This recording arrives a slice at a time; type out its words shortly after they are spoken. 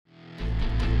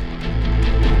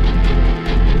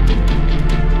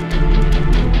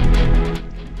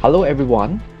Hello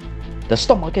everyone. The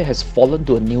stock market has fallen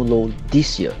to a new low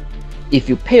this year. If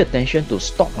you pay attention to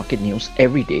stock market news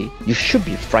every day, you should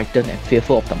be frightened and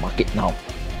fearful of the market now.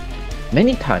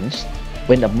 Many times,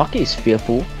 when the market is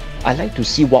fearful, I like to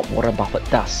see what Warren Buffett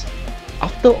does.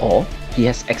 After all, he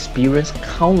has experienced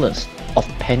countless of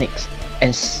panics and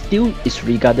still is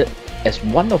regarded as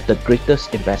one of the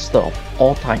greatest investors of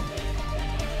all time.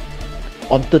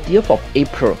 On 30th of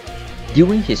April,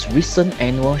 during his recent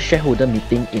annual shareholder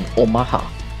meeting in Omaha,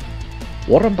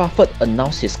 Warren Buffett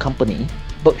announced his company,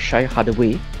 Berkshire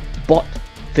Hathaway, bought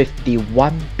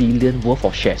 $51 billion worth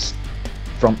of shares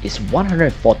from its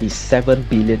 $147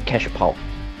 billion cash pile.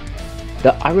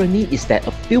 The irony is that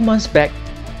a few months back,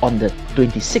 on the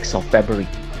 26th of February,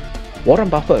 Warren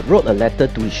Buffett wrote a letter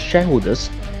to his shareholders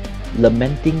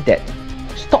lamenting that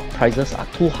stock prices are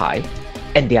too high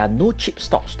and there are no cheap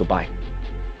stocks to buy.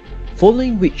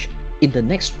 Following which, in the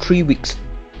next 3 weeks,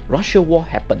 Russia war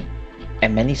happened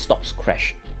and many stocks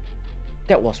crashed.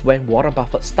 That was when Warren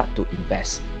Buffett started to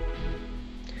invest.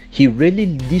 He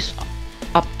really lives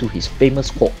up to his famous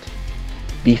quote,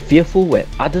 "Be fearful when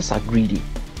others are greedy,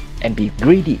 and be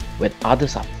greedy when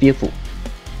others are fearful."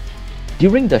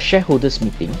 During the shareholders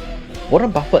meeting,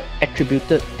 Warren Buffett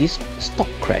attributed this stock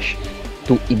crash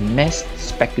to immense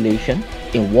speculation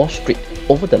in Wall Street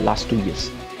over the last 2 years.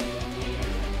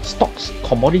 Stocks,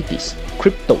 commodities,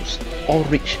 cryptos all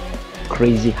reached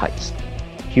crazy heights.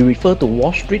 He referred to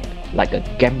Wall Street like a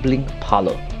gambling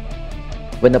parlor.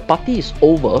 When the party is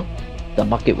over, the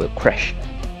market will crash.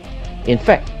 In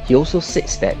fact, he also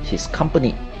says that his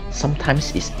company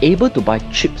sometimes is able to buy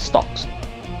cheap stocks,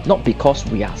 not because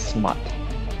we are smart,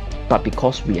 but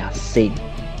because we are sane.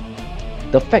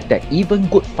 The fact that even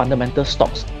good fundamental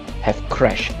stocks have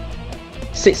crashed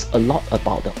says a lot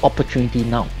about the opportunity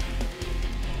now.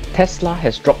 Tesla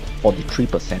has dropped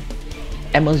 43%,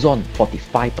 Amazon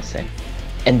 45%,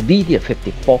 Nvidia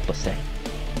 54%,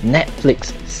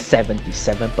 Netflix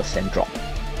 77% drop,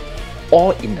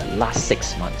 all in the last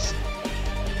 6 months.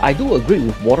 I do agree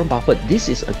with Warren Buffett, this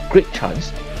is a great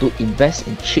chance to invest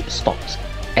in cheap stocks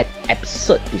at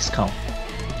absurd discount.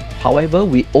 However,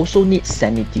 we also need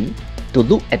sanity to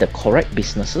look at the correct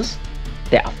businesses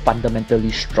that are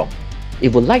fundamentally strong. If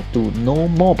you would like to know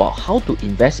more about how to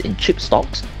invest in cheap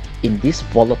stocks in this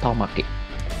volatile market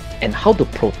and how to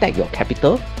protect your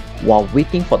capital while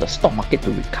waiting for the stock market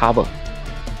to recover,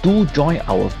 do join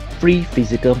our free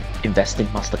physical investing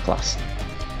masterclass.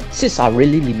 Seats are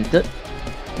really limited.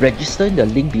 Register in the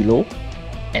link below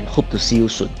and hope to see you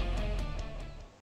soon.